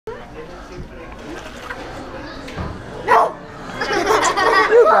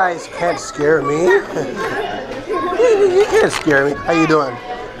guys can't scare me. You can't scare me. How you doing?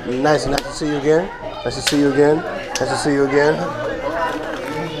 Nice to see you again. Nice to see you again. Nice to see you again.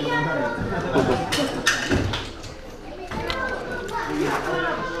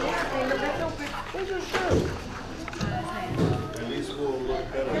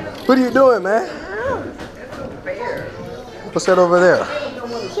 What are you doing, man? What's that over there?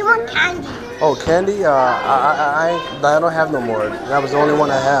 He wants candy. Oh, candy? I don't have no more. That was the only one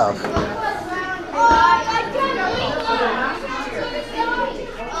I have.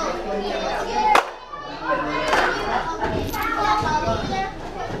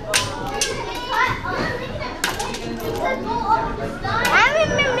 I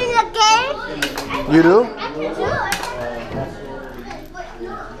remember the game. You do?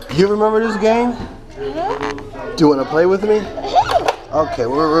 You remember this game? Do you want to play with me? Okay,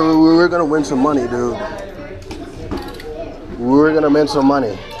 we're gonna win some money, dude. We're gonna win some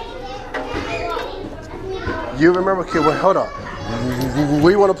money. You remember? Okay, wait, hold on.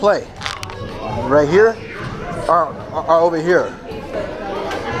 Where you want to play? Right here? Or over here?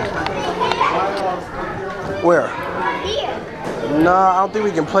 Where? Here. No, I don't think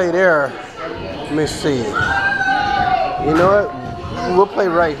we can play there. Let me see. You know what? We'll play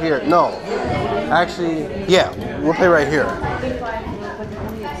right here. No. Actually, yeah, we'll play right here.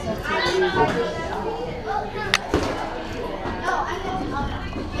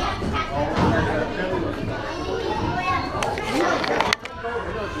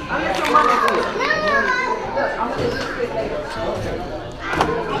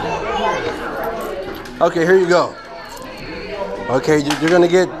 Okay, here you go. Okay, you're gonna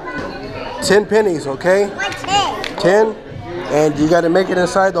get 10 pennies, okay? What 10? 10, and you gotta make it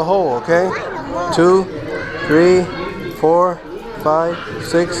inside the hole, okay? 2, 3, 4, 5,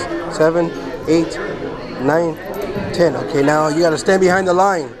 6, 7, 8, 9, 10. Okay, now you gotta stand behind the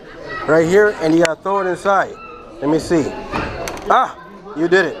line right here and you gotta throw it inside. Let me see. Ah, you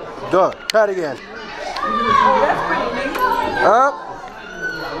did it. Go, try it again. Up.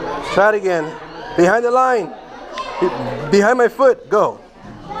 Try it again. Behind the line. Behind my foot. Go.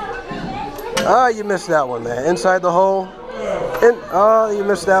 Ah, you missed that one, man. Inside the hole. Oh, you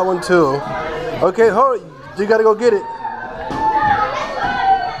missed that one too. Okay, hold it. You gotta go get it.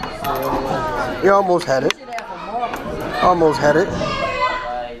 You almost had it. Almost had it.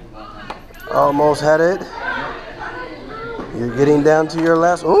 Almost had it. You're getting down to your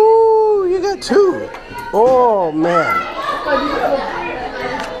last. Oh, you got 2. Oh, man.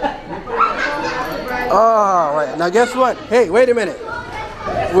 All right. Now, guess what? Hey, wait a minute.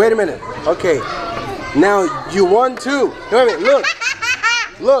 Wait a minute. Okay. Now, you won 2. Wait a minute. Look.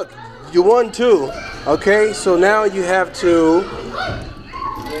 Look. You won 2. Okay. So now you have to.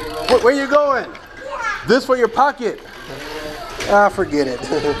 Where you going? This for your pocket. Ah, forget it.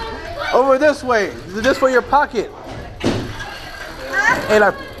 Over this way. This for your pocket. And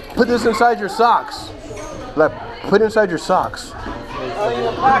I put this inside your socks. Like, put it inside your socks.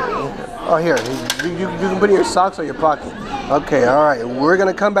 Oh, here. You can put it in your socks or your pocket. Okay, all right. We're going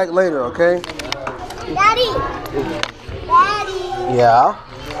to come back later, okay? Daddy. Daddy. Yeah?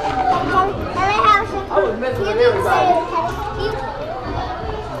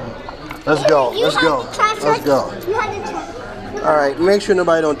 Let's go. Let's go. Let's go. All right. Make sure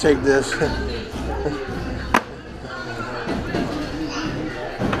nobody don't take this.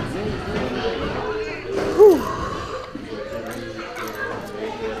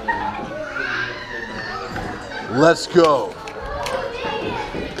 Let's go.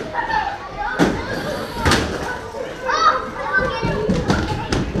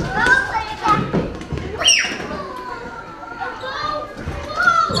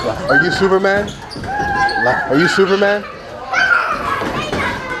 Are you Superman? Are you Superman?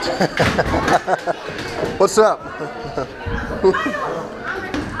 What's up?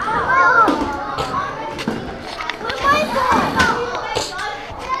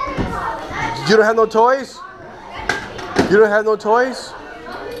 You don't have no toys? You don't have no toys?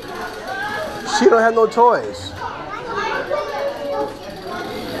 She don't have no toys.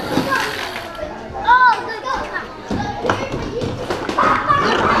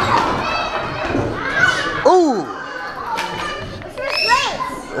 Ooh!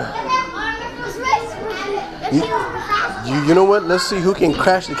 You know what? Let's see who can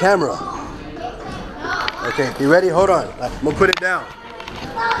crash the camera. Okay, you ready? Hold on. I'm gonna put it down.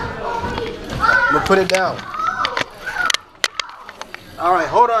 I'm gonna put it down. All right,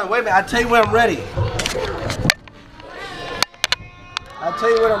 hold on. Wait a minute. I'll tell you when I'm ready. I'll tell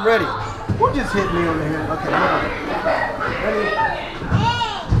you when I'm ready. Who just hit me over here? Okay, hold on. Ready?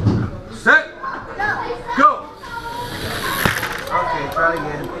 Set. Go. Okay, try it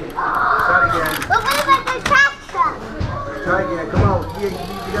again.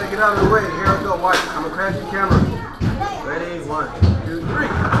 2, 3.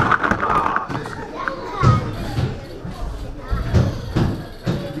 Ah, missed it.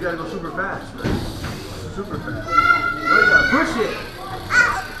 You gotta go super fast, man. Super fast. Oh, you gotta push it.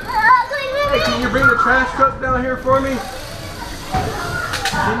 Hey, can you bring the trash truck down here for me?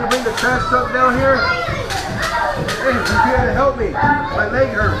 Can you bring the trash truck down here? Hey, you gotta help me. My leg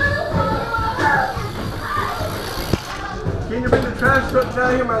hurts. Can you bring the trash truck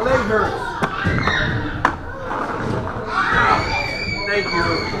down here? My leg hurts. Thank you.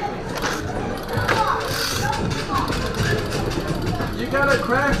 You gotta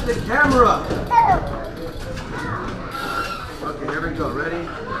crash the camera. Okay, here we go. Ready?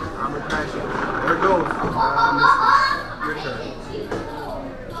 I'm gonna crash it. There it goes. Your turn.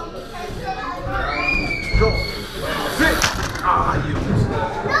 Go. Sit. Ah, you missed it.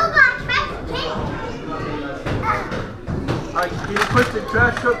 Alright, can you push the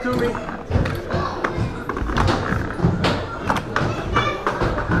trash truck to me?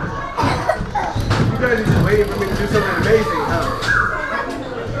 You guys are just waiting for me to do something amazing, huh?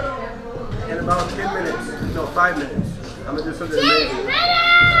 In about 10 minutes. No, 5 minutes. I'm gonna do something amazing. 10 minutes.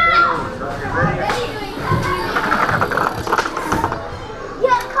 Okay, ready? You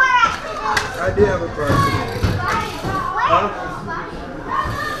had a car accident. I did have a car accident. Huh?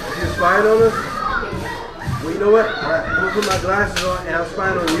 Did you spine on us? Well, you know what? Alright, I'm gonna put my glasses on and I'll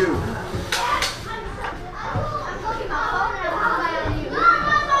spine on you.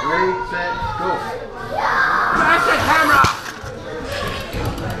 Ready, set, go. Crash the camera!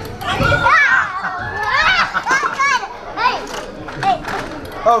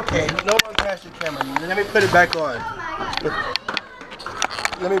 Okay, no one crashed the camera. Let me put it back on.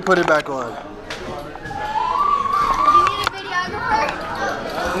 Let me put it back on.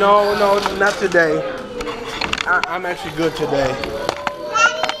 No, not today. I'm actually good today.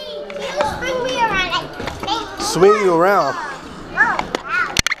 Daddy, you swing me around. Swing you around?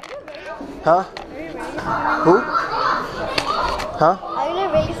 Huh? Who? Huh? Are you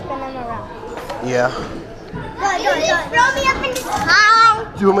ready to spin them around? Yeah. Go. Throw me up in the sky.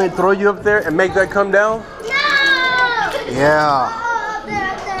 Do you want me to throw you up there and make that come down? No! Yeah. Up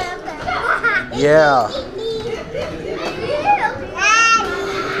there. Yeah.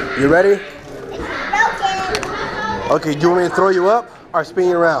 You ready? Okay, do you want me to throw you up or spin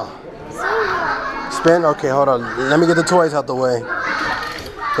you around? Spin? Okay, hold on. Let me get the toys out the way.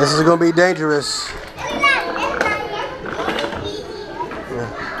 This is gonna be dangerous.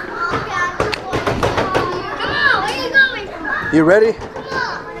 You ready?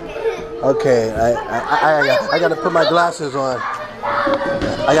 Okay, I gotta put my glasses on.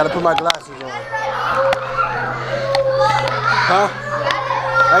 I gotta put my glasses on. Huh?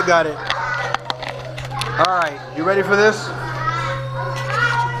 I got it. All right, you ready for this?